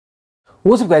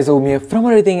What's up guys, I'm here from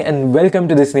Everything and welcome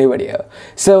to this new video.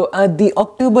 So at the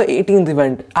October 18th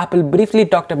event, Apple briefly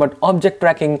talked about object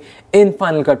tracking in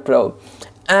Final Cut Pro.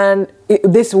 And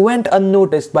this went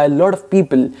unnoticed by a lot of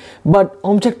people, but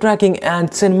object tracking and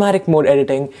cinematic mode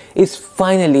editing is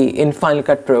finally in Final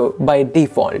Cut Pro by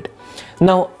default.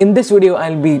 Now in this video,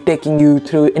 I'll be taking you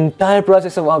through the entire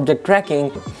process of object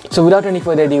tracking. So without any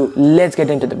further ado, let's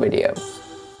get into the video.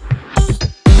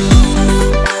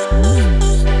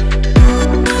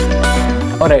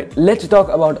 Alright, let's talk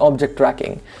about object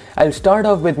tracking. I'll start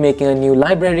off with making a new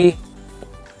library.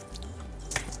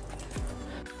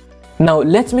 Now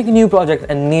let's make a new project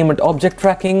and name it object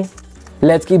tracking.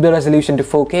 Let's keep the resolution to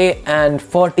 4K and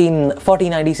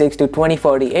 4096 to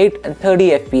 2048 and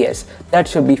 30 FPS. That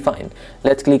should be fine.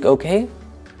 Let's click OK.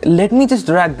 Let me just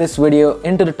drag this video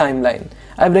into the timeline.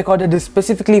 I've recorded this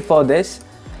specifically for this.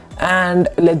 And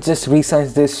let's just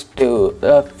resize this to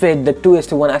fit the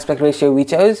 2:1 aspect ratio we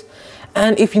chose.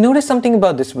 And if you notice something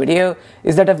about this video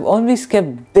is that I've always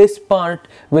kept this part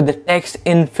with the text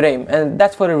in frame, and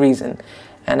that's for a reason.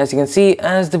 And as you can see,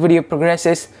 as the video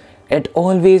progresses, it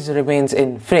always remains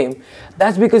in frame.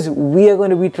 That's because we are going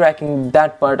to be tracking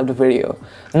that part of the video.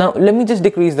 Now let me just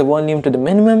decrease the volume to the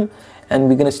minimum, and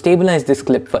we're going to stabilize this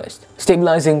clip first.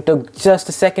 Stabilizing took just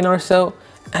a second or so,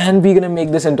 and we're going to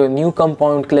make this into a new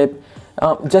compound clip.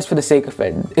 Just for the sake of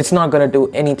it, it's not gonna do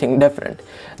anything different.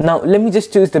 Now let me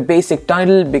just choose the basic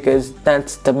title because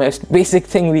that's the most basic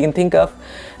thing we can think of,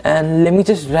 and let me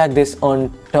just drag this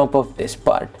on top of this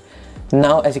part.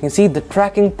 Now as you can see, the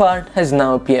tracking part has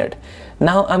now appeared.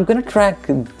 Now I'm gonna track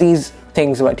these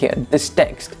things right here, this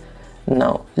text.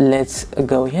 Now let's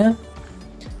go here,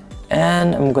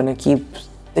 and I'm gonna keep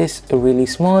this really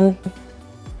small,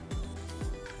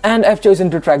 and I've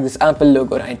chosen to track this Apple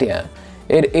logo right here.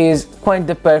 It is quite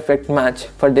the perfect match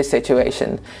for this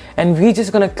situation, and we're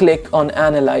just gonna click on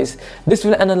analyze. This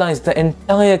will analyze the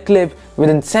entire clip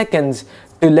within seconds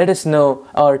to let us know,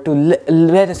 or to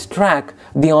let us track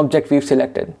the object we've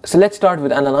selected. So let's start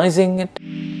with analyzing it.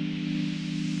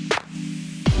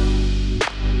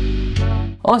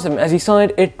 Awesome, as you saw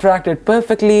it tracked it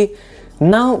perfectly.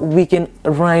 Now we can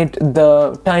write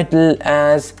the title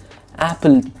as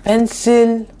Apple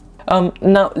Pencil.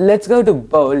 Now let's go to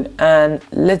bold and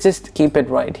let's just keep it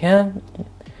right here.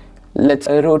 Let's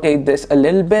rotate this a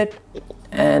little bit,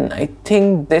 and I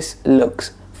think this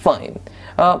looks fine.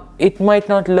 It might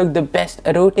not look the best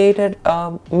rotated.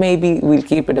 Maybe we'll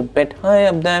keep it a bit high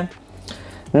up there.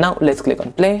 Now let's click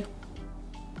on play.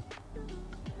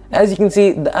 As you can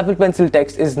see, the Apple Pencil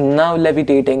text is now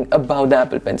levitating above the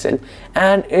Apple Pencil,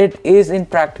 and it is in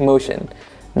tracked motion.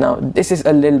 Now this is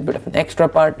a little bit of an extra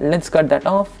part. Let's cut that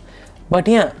off. But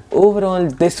yeah, overall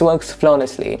this works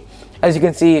flawlessly. As you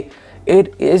can see,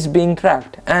 it is being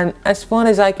tracked, and as far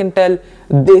as I can tell,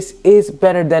 this is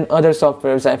better than other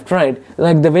softwares I've tried,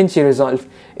 like DaVinci Resolve.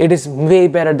 It is way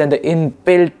better than the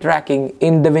inbuilt tracking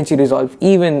in DaVinci Resolve,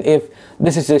 even if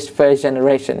this is just first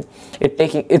generation.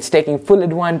 It's taking full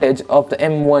advantage of the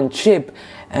M1 chip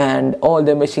and all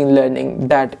the machine learning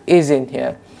that is in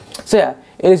here. So yeah,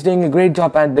 it is doing a great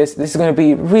job at this. This is going to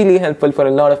be really helpful for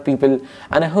a lot of people,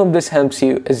 and I hope this helps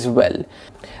you as well.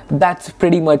 That's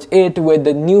pretty much it with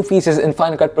the new features in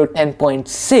Final Cut Pro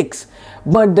 10.6.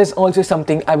 But there's also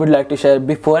something I would like to share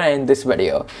before I end this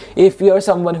video. If you're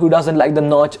someone who doesn't like the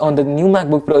notch on the new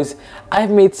MacBook Pros,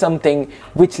 I've made something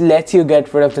which lets you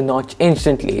get rid of the notch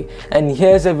instantly. And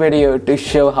here's a video to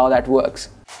show how that works.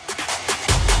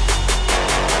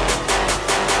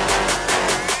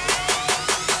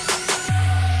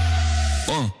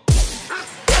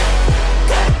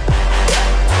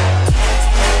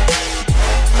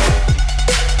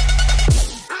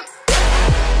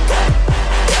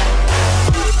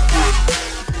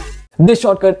 This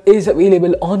shortcut is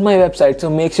available on my website, so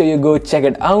make sure you go check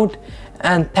it out.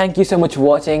 And thank you so much for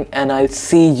watching, and I'll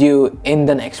see you in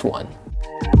the next one.